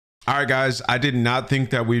All right, guys, I did not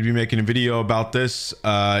think that we'd be making a video about this.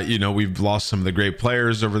 We've lost some of the great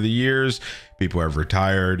players over the years. People have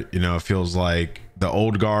retired. It feels like the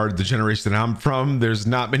old guard, the generation that I'm from, there's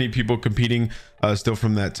not many people competing still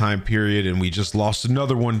from that time period. And we just lost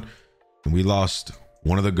another one. And we lost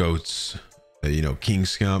one of the GOATs, King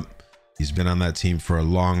Scump. He's been on that team for a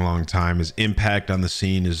long time. His impact on the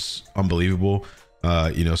scene is unbelievable.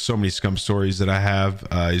 So many Scump stories that I have.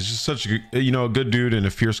 He's just such a good dude and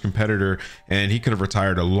a fierce competitor, and he could have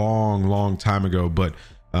retired a long time ago, but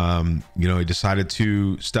he decided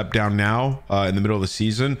to step down now in the middle of the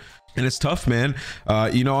season. And it's tough, man.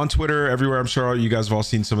 On Twitter, everywhere, I'm sure you guys have all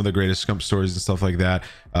seen some of the greatest Scump stories and stuff like that.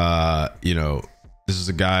 This is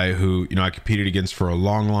a guy who I competed against for a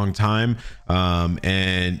long time,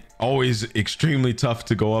 and always extremely tough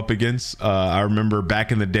to go up against. I remember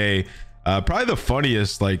back in the day, probably the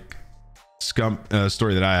funniest Scump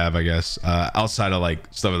story that I have, I guess, outside of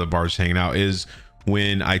stuff at the bars hanging out, is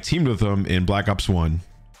when I teamed with him in Black Ops 1,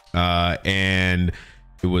 and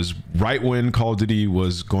it was right when Call of Duty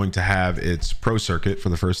was going to have its pro circuit for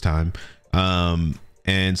the first time.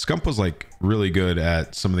 And Scump was really good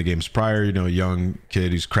at some of the games prior, young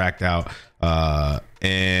kid who's cracked out,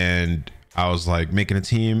 and I was making a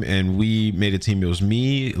team, and we made a team. It was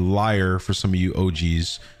me, Liar, for some of you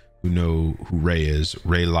OGs who know who Ray is.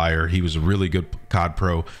 Ray Liar. He was a really good COD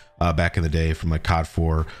pro back in the day, from COD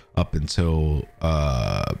 4 up until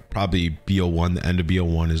probably BO1. The end of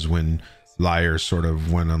BO1 is when Liar sort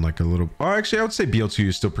of went on a little, or actually I would say BO2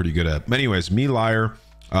 is still pretty good at. But anyways, me, Liar,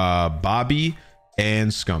 Bobby,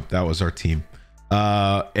 and Scump. That was our team.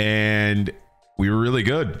 And we were really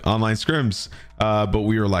good online scrims, but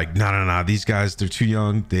we were nah, these guys, they're too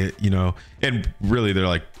young. They, and really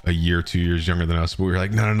they're a year, 2 years younger than us. But we were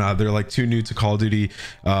nah, they're too new to Call of Duty.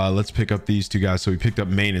 Let's pick up these two guys. So we picked up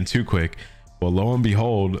Main and Too Quick. Well, lo and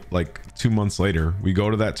behold, 2 months later, we go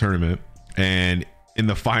to that tournament, and in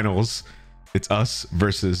the finals, it's us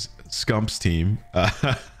versus Scump's team.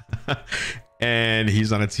 And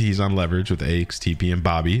he's on Leverage with AX, TP, and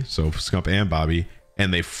Bobby. So Scump and Bobby.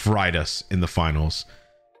 And they fried us in the finals.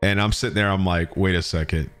 And I'm sitting there, I'm wait a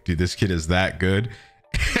second, dude, this kid is that good.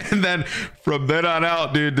 And then from then on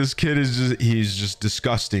out, dude, this kid is he's just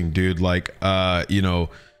disgusting, dude. One of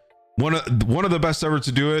the best ever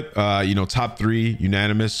to do it. Top 3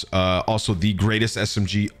 unanimous. Also the greatest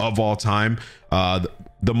SMG of all time.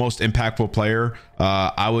 The most impactful player.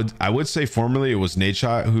 I would say formerly it was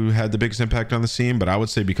Nadeshot who had the biggest impact on the scene, but I would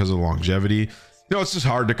say because of the longevity, it's just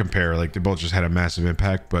hard to compare. They both just had a massive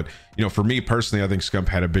impact. But for me personally, I think Scump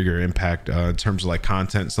had a bigger impact in terms of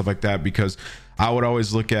content and stuff like that, because I would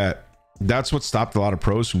always look at, that's what stopped a lot of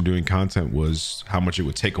pros from doing content, was how much it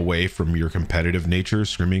would take away from your competitive nature,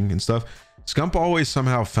 scrimming and stuff. Scump always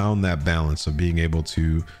somehow found that balance of being able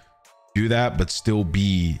to do that, but still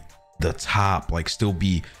be the top, still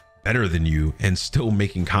be better than you and still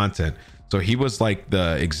making content. So he was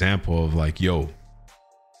the example of yo,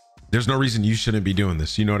 there's no reason you shouldn't be doing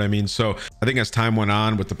this. You know what I mean? So I think as time went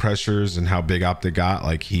on with the pressures and how big Optic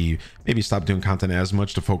got, he maybe stopped doing content as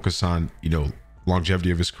much to focus on, longevity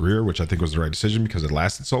of his career, which I think was the right decision because it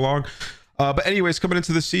lasted so long. But anyways, coming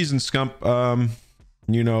into the season, Scump,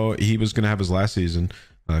 he was going to have his last season.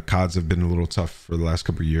 CODs have been a little tough for the last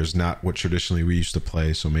couple of years, not what traditionally we used to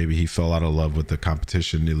play. So maybe he fell out of love with the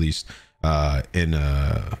competition, at least in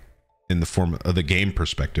the form of the game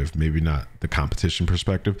perspective, maybe not the competition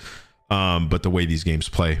perspective, but the way these games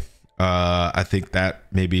play. I think that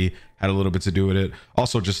maybe had a little bit to do with it.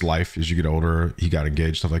 Also just life, as you get older, he got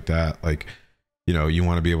engaged, stuff like that. You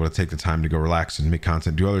want to be able to take the time to go relax and make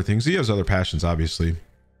content, do other things. He has other passions, obviously.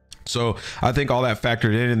 So I think all that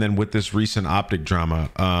factored in. And then with this recent Optic drama,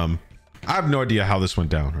 I have no idea how this went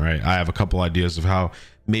down, right? I have a couple ideas of how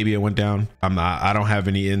maybe it went down. I don't have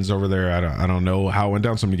any ins over there. I don't know how it went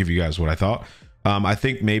down. So I'm gonna give you guys what I thought. I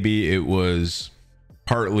think maybe it was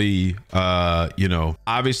partly,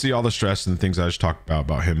 obviously all the stress and the things I just talked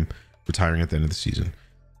about him retiring at the end of the season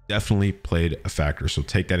definitely played a factor. So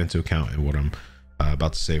take that into account in what I'm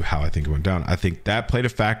about to say, how I think it went down. I think that played a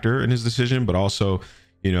factor in his decision, but also,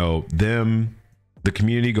 the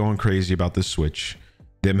community going crazy about this switch,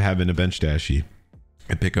 them having a bench Dashy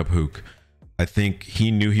and pick up Hook. I think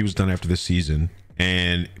he knew he was done after this season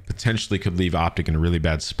and potentially could leave Optic in a really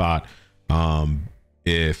bad spot.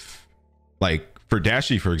 If for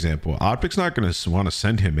Dashy, for example, Optic's not going to want to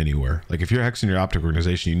send him anywhere. If you're hexing your Optic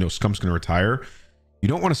organization, Scump's going to retire. You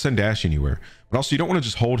don't want to send Dashy anywhere, but also you don't want to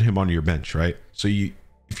just hold him on your bench, right? So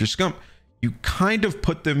if you're Scump, you kind of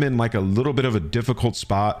put them in a little bit of a difficult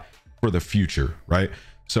spot for the future, right?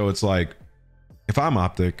 So it's if I'm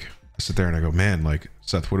Optic, sit there and I go, man, like,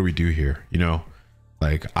 Seth, what do we do here? You know,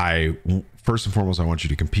 like, first and foremost, I want you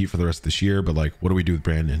to compete for the rest of this year, but like, what do we do with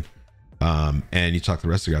Brandon? And you talk to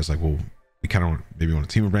the rest of the guys, like, well, we kind of maybe want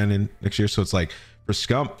to team with Brandon next year. So it's like, for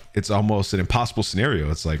Scump, it's almost an impossible scenario.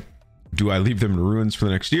 It's like, do I leave them in ruins for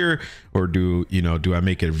the next year, or do I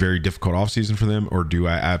make it a very difficult offseason for them, or do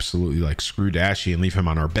I absolutely like screw Dashy and leave him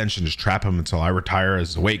on our bench and just trap him until I retire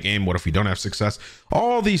as a weight game? What if we don't have success?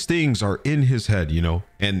 All these things are in his head, you know,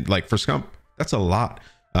 and like for Scump, that's a lot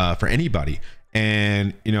for anybody.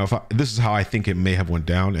 And you know, this is how I think it may have went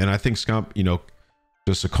down. And I think Scump, you know,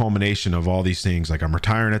 just a culmination of all these things. Like, I'm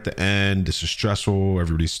retiring at the end. This is stressful.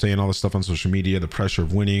 Everybody's saying all this stuff on social media. The pressure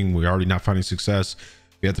of winning. We're already not finding success.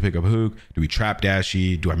 We have to pick up Hook. Do we trap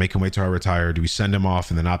Dashy? Do I make him wait till I retire? Do we send him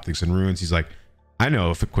off and then Optics in ruins? He's like, I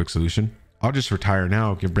know a quick solution. I'll just retire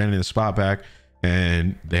now, give Brandon the spot back,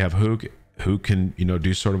 and they have Hook. Who can, you know,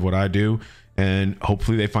 do sort of what I do, and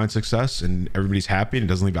hopefully they find success and everybody's happy and it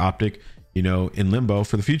doesn't leave Optic, you know, in limbo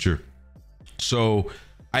for the future. So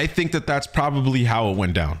I think that that's probably how it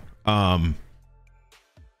went down.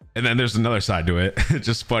 And then there's another side to it.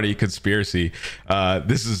 Just funny conspiracy.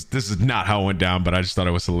 This is not how it went down, but I just thought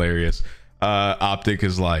it was hilarious. Optic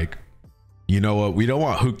is like, you know what? We don't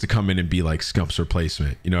want Hook to come in and be like Scump's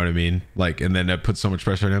replacement. You know what I mean? Like, and then that puts so much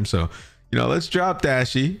pressure on him. So, you know, let's drop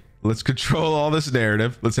Dashy. Let's control all this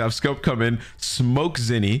narrative. Let's have Scump come in, smoke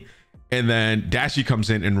Zinni, and then Dashy comes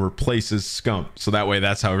in and replaces Scump. So that way,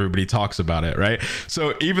 that's how everybody talks about it, right?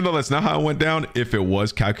 So even though that's not how it went down, if it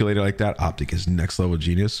was calculated like that, Optic is next level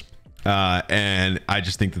genius. And I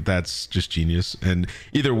just think that that's just genius. And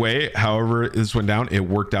either way, however this went down, it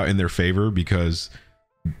worked out in their favor, because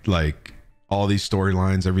like all these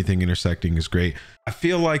storylines, everything intersecting is great. I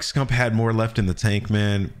feel like Scump had more left in the tank,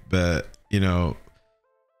 man. But, you know,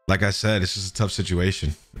 like I said, it's just a tough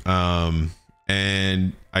situation.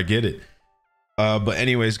 And I get it. But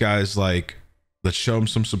anyways, guys, like, let's show him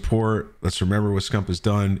some support. Let's remember what Scump has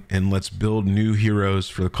done, and let's build new heroes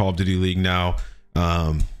for the Call of Duty League now.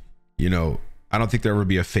 You know, I don't think there will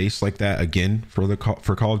be a face like that again for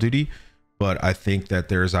Call of Duty, but I think that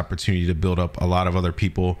there's opportunity to build up a lot of other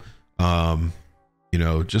people. You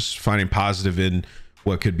know, just finding positive in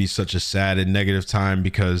what could be such a sad and negative time,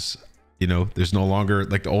 because, you know, there's no longer,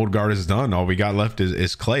 like, the old guard is done. All we got left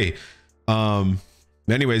is Clay.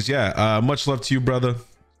 Anyways, yeah, much love to you, brother.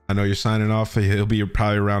 I know you're signing off. He'll be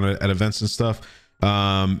probably around at events and stuff.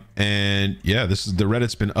 And yeah, the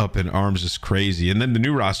Reddit's been up in arms, just crazy. And then the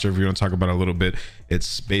new roster, if you want to talk about it a little bit,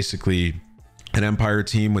 it's basically an Empire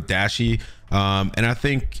team with Dashy. And I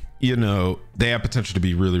think, you know, they have potential to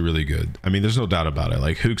be really, really good. I mean, there's no doubt about it.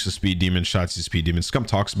 Like, Hook's a speed demon, Shotzi's a speed demon. Scump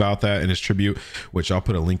talks about that in his tribute, which I'll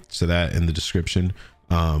put a link to that in the description,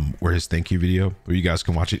 or his thank you video, where you guys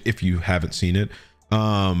can watch it if you haven't seen it.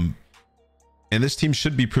 And this team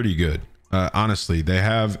should be pretty good. Honestly, they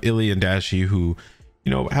have Illy and Dashy, who,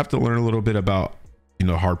 you know, have to learn a little bit about, you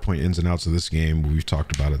know, hardpoint ins and outs of this game. We've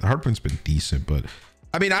talked about it. The hardpoint's been decent, but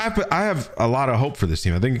I mean, I have a lot of hope for this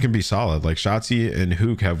team. I think it can be solid. Like, Shotzi and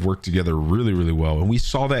Hook have worked together really, really well, and we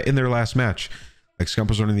saw that in their last match. Like, Scump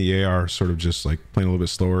was running the AR, sort of just like playing a little bit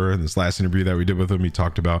slower. In this last interview that we did with him, he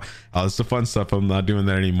talked about, oh, it's the fun stuff. I'm not doing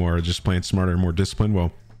that anymore. Just playing smarter and more disciplined.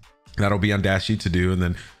 Well, that'll be on Dashy to do, and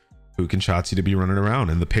then Hook and Shotzi to be running around.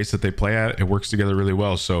 And the pace that they play at, it works together really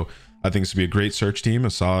well. So I think this will be a great search team, a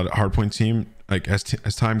solid hardpoint team. Like, as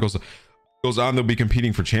time goes on, they'll be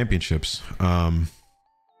competing for championships.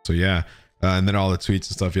 So yeah, and then all the tweets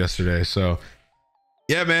and stuff yesterday. So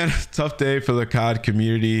yeah, man, tough day for the COD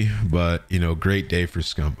community, but, you know, great day for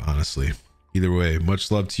Scump, honestly. Either way, much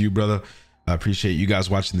love to you, brother. I appreciate you guys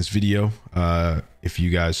watching this video. If you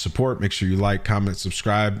guys support, make sure you like, comment,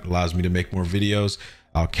 subscribe. It allows me to make more videos.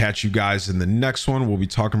 I'll catch you guys in the next one. We'll be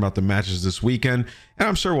talking about the matches this weekend, and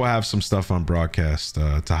I'm sure we'll have some stuff on broadcast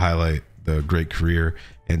to highlight the great career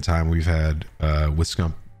and time we've had with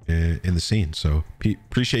Scump in the scene. So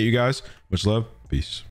appreciate you guys. Much love. Peace.